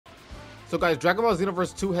So guys, Dragon Ball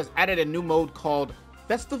Xenoverse 2 has added a new mode called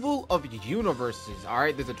Festival of Universes. All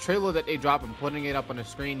right, there's a trailer that they dropped. I'm putting it up on the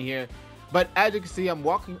screen here. But as you can see, I'm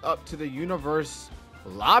walking up to the Universe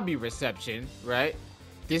lobby reception, right?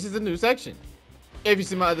 This is a new section. If you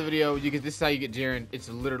see my other video, this is how you get Jiren. It's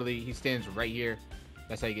literally, he stands right here.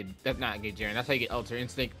 That's how you get, that's not get Jiren. That's how you get Ultra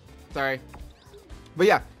Instinct. Sorry. But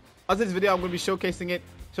yeah, after this video, I'm going to be showcasing it,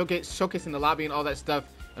 showcasing the lobby and all that stuff,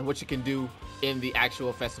 and what you can do in the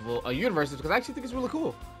actual Festival of Universes, because I actually think it's really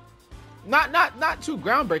cool. Not too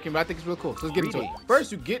groundbreaking, but I think it's really cool. So let's get into it.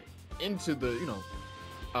 First, you get into the,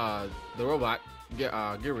 the robot,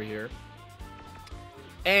 Gira here.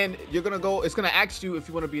 And you're gonna go, it's gonna ask you if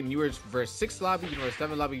you want to be in Universe 6 lobby, Universe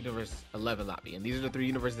 7 lobby, Universe 11 lobby. And these are the 3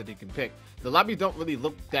 universes that you can pick. The lobbies don't really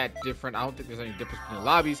look that different. I don't think there's any difference between the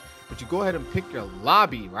lobbies, but you go ahead and pick your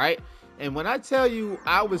lobby, right? And when I tell you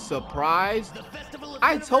I was surprised,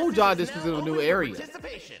 I told y'all this was in a new area.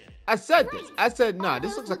 I said this. I said, nah,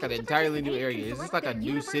 this looks like an entirely new area. Is this like a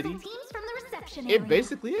new city? It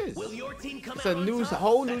basically is. It's a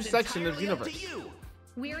whole new section of Universe.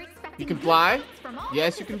 You can fly.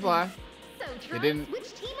 Yes, you can fly. They didn't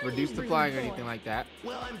reduce the flying or anything like that.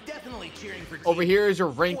 Over here is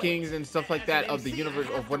your rankings and stuff like that of the universe,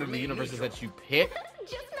 of one of the universes that you pick.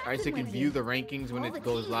 Alright, so you can view the rankings when it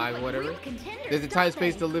goes live or whatever. There's a time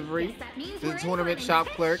space delivery. There's a tournament shop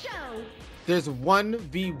clerk. There's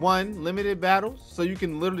 1v1 limited battles, so you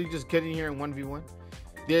can literally just get in here and 1v1.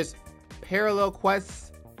 There's parallel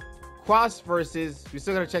quests, cross versus, we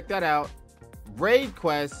still gotta check that out, raid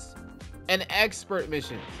quests, and expert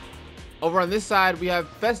missions. Over on this side, we have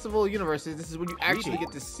Festival Universes. This is when you actually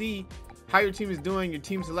get to see how your team is doing, your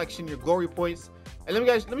team selection, your glory points. And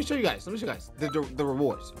let me show you guys the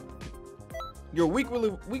rewards. Your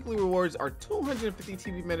weekly rewards are 250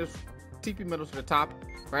 TP medals for the top,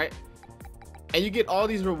 right? And you get all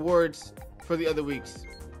these rewards for the other weeks.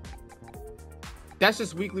 That's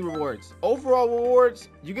just weekly rewards. Overall rewards,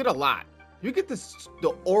 you get a lot. You get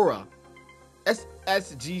the aura,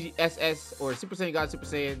 SSGSS, or Super Saiyan God, Super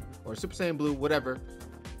Saiyan, or Super Saiyan Blue, whatever.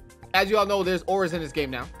 As you all know, there's auras in this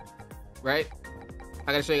game now, right?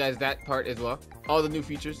 I gotta show you guys that part as well. All the new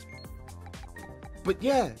features. But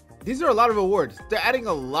yeah, these are a lot of rewards. They're adding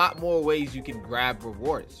a lot more ways you can grab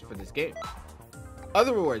rewards for this game.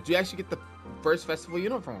 Other rewards, you actually get the first festival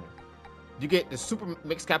uniform. You get the Super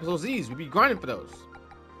Mix Capital Z's. We be grinding for those.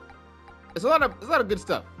 It's a lot of good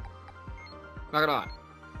stuff. Not gonna lie.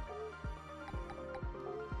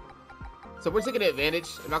 So we're taking advantage,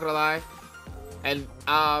 I'm not gonna lie. And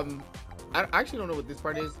I actually don't know what this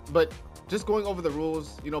part is, but just going over the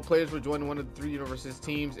rules, players will join one of the 3 universes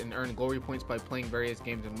teams and earn glory points by playing various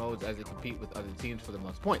games and modes as they compete with other teams for the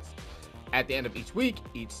most points. At the end of each week,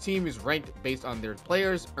 each team is ranked based on their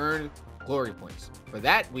players' earned glory points for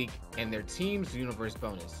that week and their team's universe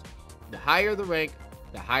bonus. The higher the rank,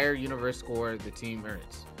 the higher universe score the team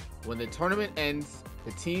earns. When the tournament ends,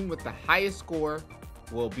 the team with the highest score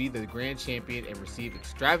will be the grand champion and receive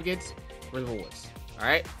extravagant rewards. All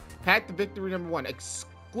right, path to victory number 1: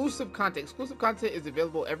 exclusive content. Exclusive content is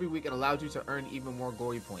available every week and allows you to earn even more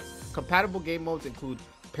glory points. Compatible game modes include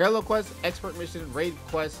parallel quests, expert mission, raid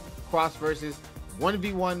quests, cross versus,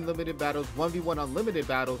 1v1 limited battles, 1v1 unlimited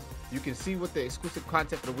battles. You can see what the exclusive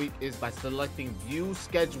content for the week is by selecting view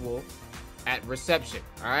schedule at reception.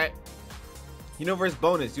 All right. Universe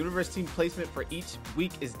bonus. Universe team placement for each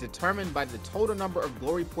week is determined by the total number of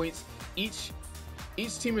glory points each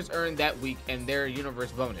team has earned that week and their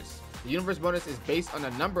universe bonus. The universe bonus is based on the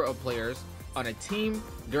number of players on a team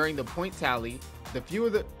during the point tally. The fewer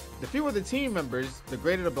the team members, the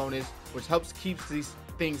greater the bonus, which helps keep these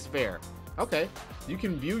things fair. Okay, you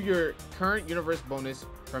can view your current universe bonus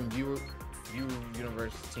from view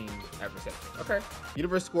universe team at reception. Okay,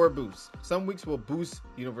 universe score boost. Some weeks will boost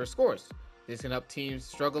universe scores. This can help teams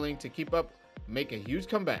struggling to keep up make a huge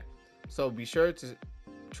comeback. So be sure to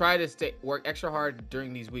try to work extra hard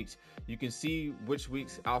during these weeks. You can see which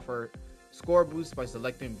weeks offer score boosts by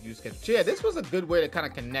selecting view schedule. So yeah, this was a good way to kind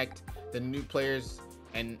of connect the new players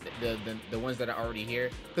and the ones that are already here,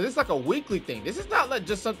 because it's like a weekly thing. This is not like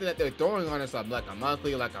just something that they're throwing on us like a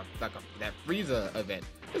monthly, like that Frieza event.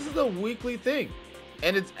 This is a weekly thing,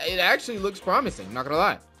 and it actually looks promising, I'm not gonna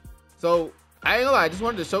lie. So I ain't gonna lie, I just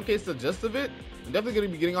wanted to showcase the gist of it. I'm definitely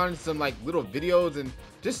gonna be getting on some like little videos and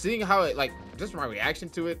just seeing how it, like, just my reaction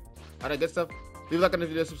to it, all that good stuff. Leave a like on the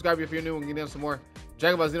video, subscribe if you're new, and get on some more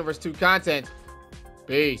Dragon Ball Xenoverse 2 content.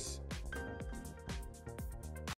 Peace.